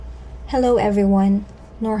Hello, everyone.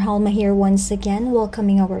 Norhalma here once again,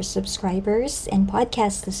 welcoming our subscribers and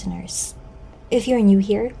podcast listeners. If you're new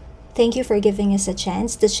here, thank you for giving us a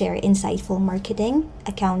chance to share insightful marketing,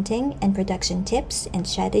 accounting, and production tips and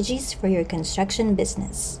strategies for your construction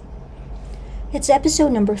business. It's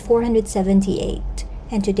episode number 478,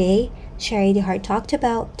 and today, Sherry DeHart talked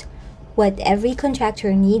about what every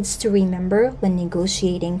contractor needs to remember when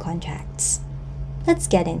negotiating contracts. Let's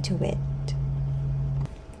get into it.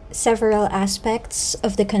 Several aspects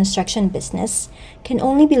of the construction business can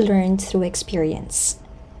only be learned through experience.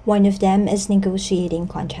 One of them is negotiating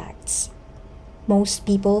contracts. Most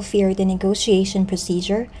people fear the negotiation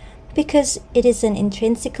procedure because it is an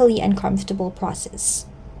intrinsically uncomfortable process.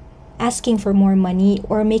 Asking for more money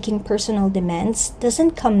or making personal demands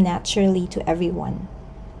doesn't come naturally to everyone.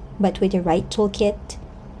 But with the right toolkit,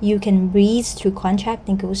 you can breeze through contract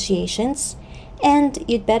negotiations, and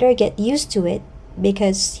you'd better get used to it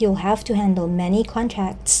because you'll have to handle many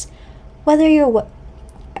contracts, whether you're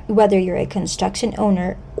a construction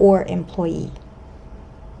owner or employee.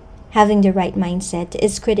 Having the right mindset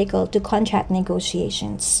is critical to contract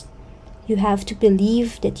negotiations. You have to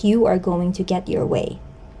believe that you are going to get your way.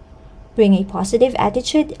 Bring a positive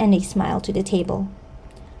attitude and a smile to the table.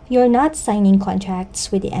 You're not signing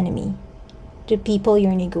contracts with the enemy. The people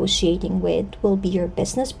you're negotiating with will be your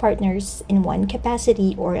business partners in one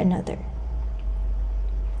capacity or another.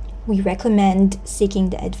 We recommend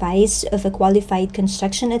seeking the advice of a qualified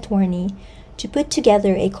construction attorney to put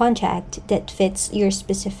together a contract that fits your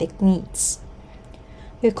specific needs.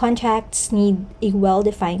 Your contracts need a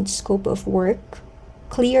well-defined scope of work,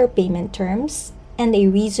 clear payment terms, and a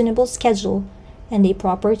reasonable schedule and a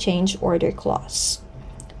proper change order clause.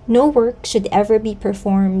 No work should ever be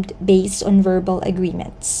performed based on verbal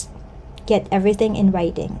agreements. Get everything in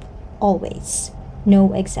writing, always.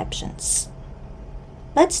 No exceptions.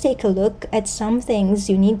 Let's take a look at some things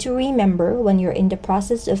you need to remember when you're in the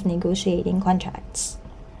process of negotiating contracts.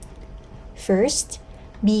 First,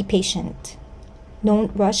 be patient.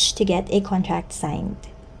 Don't rush to get a contract signed.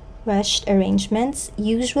 Rushed arrangements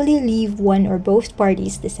usually leave one or both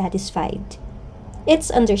parties dissatisfied.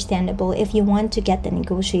 It's understandable if you want to get the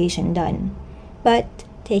negotiation done, but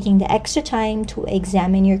taking the extra time to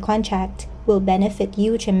examine your contract will benefit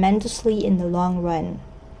you tremendously in the long run.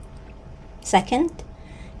 Second,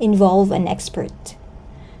 involve an expert.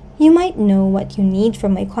 You might know what you need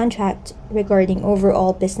from a contract regarding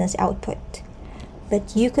overall business output,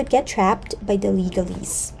 but you could get trapped by the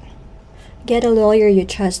legalese. Get a lawyer you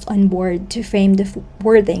trust on board to frame the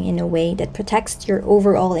wording in a way that protects your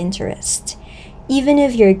overall interest. Even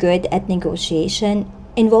if you're good at negotiation,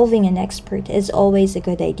 involving an expert is always a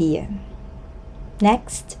good idea.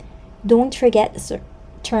 Next, don't forget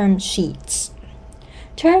term sheets.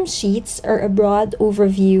 Term sheets are a broad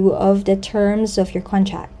overview of the terms of your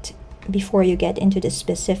contract. Before you get into the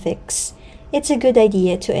specifics, it's a good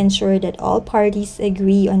idea to ensure that all parties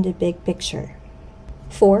agree on the big picture.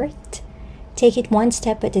 Fourth, take it one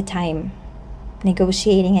step at a time.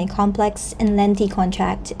 Negotiating a complex and lengthy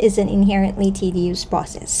contract is an inherently tedious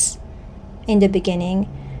process. In the beginning,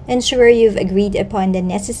 ensure you've agreed upon the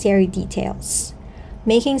necessary details.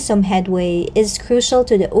 Making some headway is crucial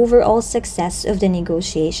to the overall success of the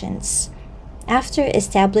negotiations. After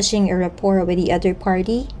establishing a rapport with the other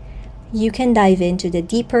party, you can dive into the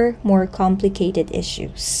deeper, more complicated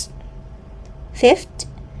issues. Fifth,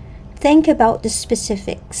 think about the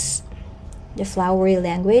specifics. The flowery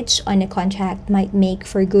language on a contract might make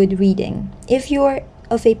for good reading if you're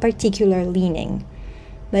of a particular leaning,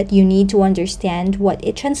 but you need to understand what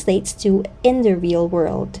it translates to in the real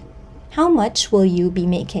world. How much will you be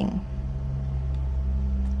making?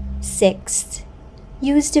 Sixth,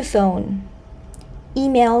 use the phone.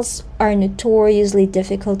 Emails are notoriously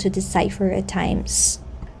difficult to decipher at times.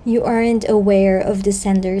 You aren't aware of the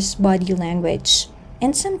sender's body language,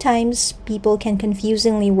 and sometimes people can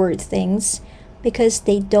confusingly word things because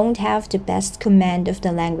they don't have the best command of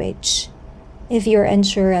the language. If you're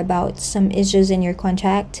unsure about some issues in your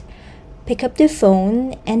contract, pick up the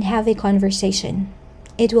phone and have a conversation.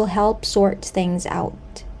 It will help sort things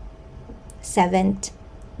out. Seventh,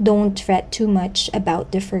 don't fret too much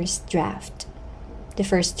about the first draft. The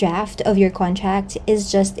first draft of your contract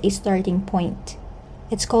is just a starting point.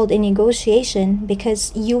 It's called a negotiation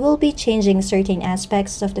because you will be changing certain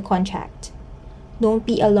aspects of the contract. Don't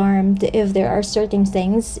be alarmed if there are certain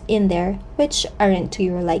things in there which aren't to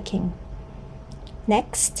your liking.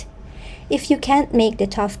 Next, if you can't make the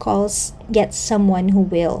tough calls, get someone who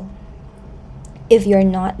will. If you're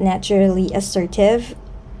not naturally assertive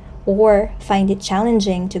or find it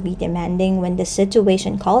challenging to be demanding when the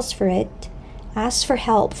situation calls for it, Ask for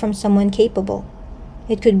help from someone capable.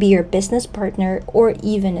 It could be your business partner or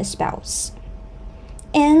even a spouse.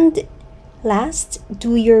 And last,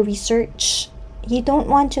 do your research. You don't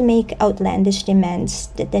want to make outlandish demands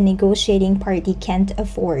that the negotiating party can't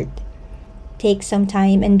afford. Take some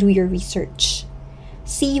time and do your research.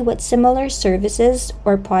 See what similar services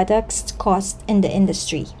or products cost in the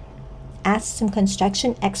industry. Ask some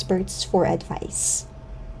construction experts for advice.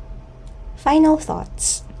 Final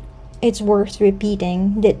thoughts. It's worth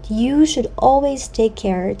repeating that you should always take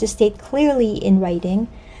care to state clearly in writing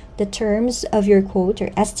the terms of your quote or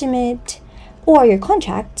estimate or your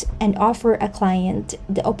contract and offer a client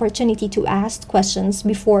the opportunity to ask questions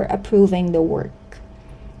before approving the work.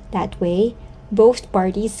 That way, both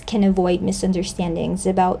parties can avoid misunderstandings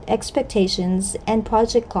about expectations and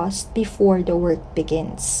project costs before the work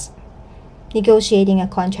begins. Negotiating a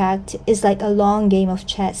contract is like a long game of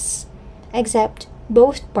chess, except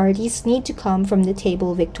both parties need to come from the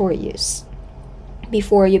table victorious.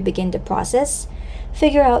 Before you begin the process,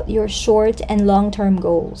 figure out your short and long-term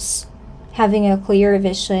goals. Having a clear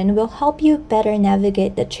vision will help you better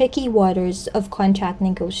navigate the tricky waters of contract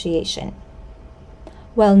negotiation.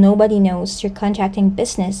 While nobody knows your contracting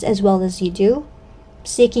business as well as you do,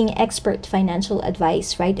 seeking expert financial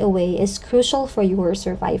advice right away is crucial for your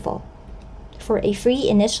survival. For a free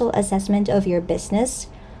initial assessment of your business,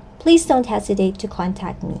 please don't hesitate to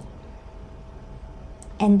contact me.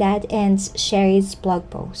 And that ends Sherry's blog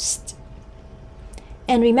post.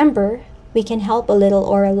 And remember, we can help a little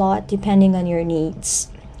or a lot depending on your needs.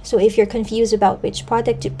 So if you're confused about which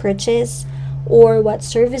product to purchase or what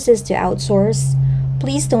services to outsource,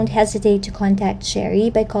 please don't hesitate to contact Sherry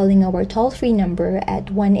by calling our toll-free number at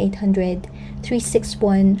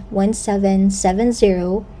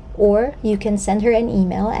 1-800-361-1770, or you can send her an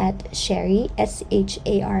email at Sherry,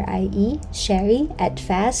 S-H-A-R-I-E, Sherry at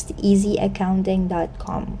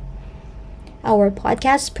fasteasyaccounting.com. Our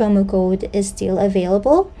podcast promo code is still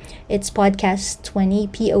available. It's podcast20,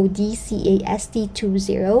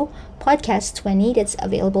 PODCAST20, podcast20. That's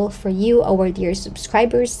available for you, our dear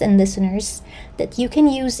subscribers and listeners, that you can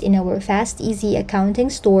use in our Fast Easy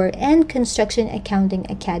Accounting Store and Construction Accounting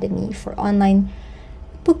Academy for online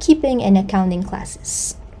bookkeeping and accounting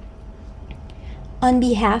classes. On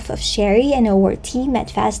behalf of Sherry and our team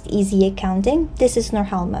at Fast Easy Accounting, this is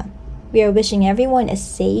Norhalma. We are wishing everyone a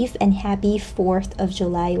safe and happy 4th of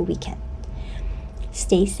July weekend.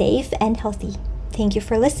 Stay safe and healthy. Thank you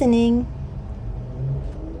for listening.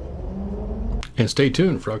 And stay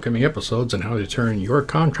tuned for upcoming episodes on how to turn your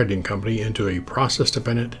contracting company into a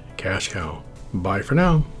process-dependent cash cow. Bye for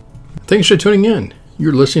now. Thanks for tuning in.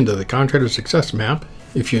 You're listening to the Contractor Success Map.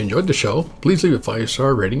 If you enjoyed the show, please leave a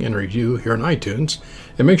 5-star rating and review here on iTunes.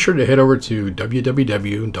 And make sure to head over to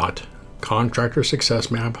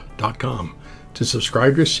www.contractorsuccessmap.com to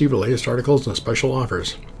subscribe to receive the latest articles and special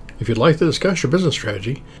offers. If you'd like to discuss your business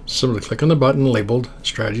strategy, simply click on the button labeled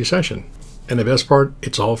Strategy Session. And the best part,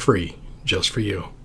 it's all free, just for you.